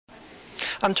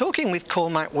I'm talking with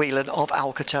Cormac Whelan of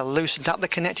Alcatel-Lucent at the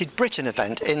Connected Britain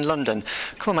event in London.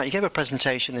 Cormac, you gave a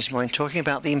presentation this morning talking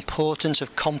about the importance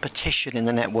of competition in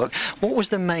the network. What was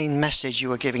the main message you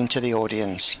were giving to the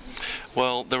audience?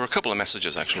 Well, there were a couple of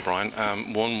messages actually, Brian.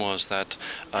 One was that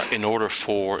in order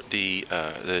for the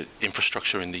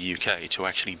infrastructure in the UK to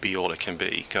actually be all it can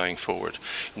be going forward,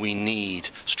 we need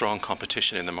strong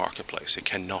competition in the marketplace. It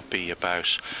cannot be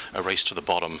about a race to the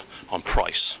bottom on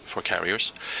price for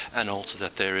carriers, and also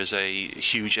that there is a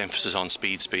huge emphasis on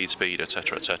speed,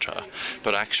 etc., etc.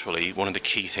 But actually, one of the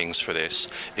key things for this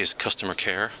is customer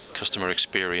care, customer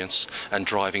experience, and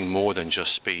driving more than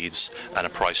just speeds and a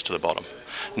price to the bottom.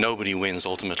 Nobody wins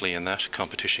ultimately in that.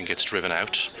 Competition gets driven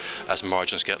out as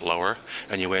margins get lower,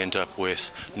 and you end up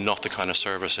with not the kind of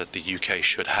service that the UK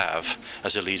should have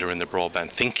as a leader in the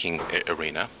broadband thinking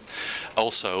arena.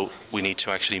 Also, we need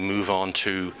to actually move on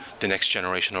to the next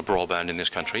generation of broadband in this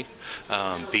country.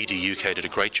 BT UK did a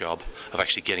great job of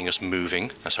actually getting us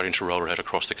moving and starting to roll it out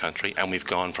across the country, and we've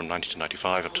gone from 90 to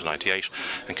 95 up to 98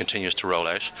 and continues to roll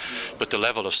out. But the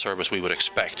level of service we would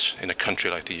expect in a country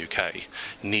like the UK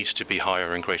needs to be higher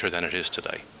and greater than it is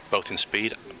today, both in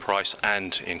speed, price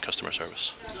and in customer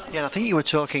service. Yeah, I think you were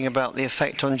talking about the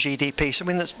effect on GDP,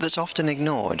 something that's often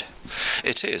ignored.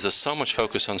 It is. There's so much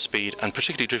focus on speed, and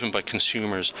particularly driven by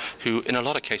consumers who in a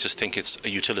lot of cases think it's a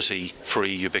utility,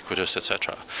 free, ubiquitous,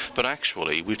 etc. But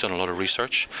actually, we've done a lot of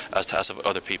research, as have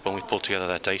other people, and we've pulled together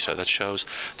that data that shows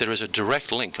there is a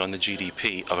direct link on the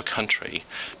GDP of a country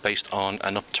based on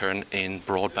an upturn in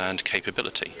broadband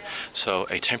capability. So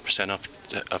a 10%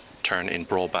 upturn in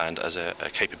broadband as a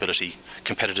capability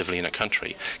competitively in a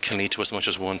country can lead to as much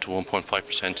as 1 to 1.5%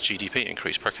 GDP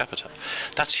increase per capita.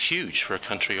 That's huge for a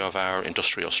country of our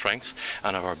industrial strength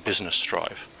and of our business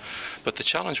strive. But the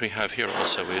challenge we have here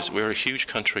also is we're a huge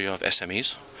country of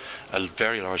SMEs, a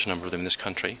very large number of them in this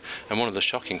country, and one of the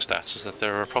shocking stats is that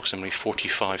there are approximately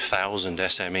 45,000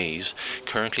 SMEs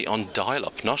currently on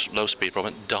dial-up, not low-speed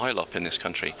broadband, dial-up in this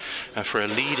country. And for a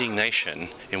leading nation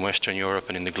in Western Europe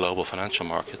and in the global financial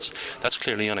markets, that's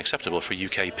clearly unacceptable for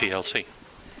UK PLC.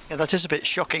 Yeah, that is a bit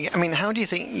shocking. I mean, how do you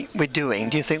think we're doing?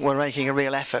 Do you think we're making a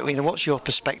real effort? I mean, what's your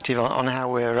perspective on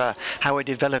how we're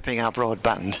developing our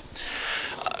broadband?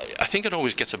 I think it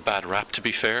always gets a bad rap, to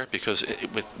be fair, because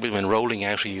when rolling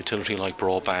out a utility like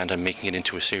broadband and making it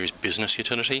into a serious business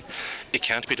utility, it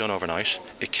can't be done overnight.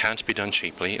 It can't be done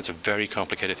cheaply. It's a very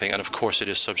complicated thing, and of course it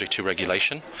is subject to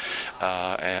regulation,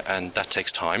 and that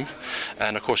takes time.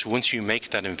 And of course, once you make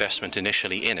that investment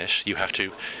initially in it, you have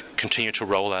to continue to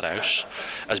roll that out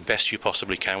as best you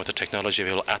possibly can with the technology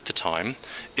available at the time.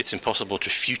 It's impossible to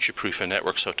future-proof a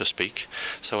network, so to speak.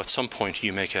 So at some point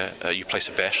you place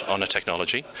a bet on a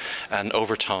technology, and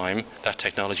over time that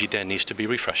technology then needs to be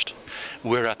refreshed.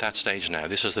 We're at that stage now.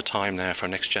 This is the time now for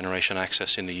next generation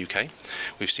access in the UK.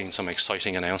 We've seen some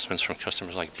exciting announcements from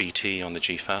customers like BT on the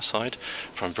g.Fast side,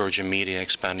 from Virgin Media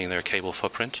expanding their cable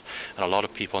footprint, and a lot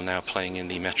of people now playing in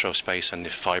the metro space and the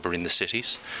fibre in the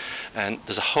cities. And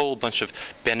there's a whole bunch of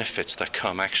benefits that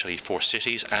come actually for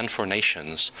cities and for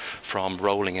nations from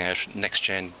rolling out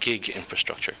next-gen gig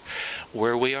infrastructure.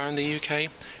 Where we are in the UK,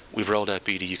 we've rolled out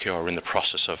BT UK, or we're in the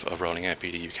process of rolling out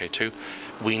BT UK too.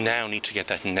 We now need to get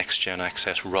that next-gen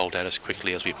access rolled out as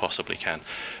quickly as we possibly can.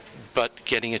 But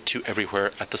getting it to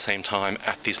everywhere at the same time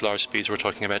at these large speeds we're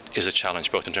talking about is a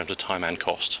challenge, both in terms of time and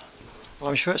cost. Well,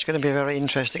 I'm sure it's going to be a very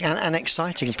interesting and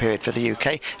exciting period for the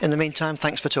UK. In the meantime,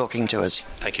 thanks for talking to us.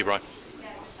 Thank you, Brian.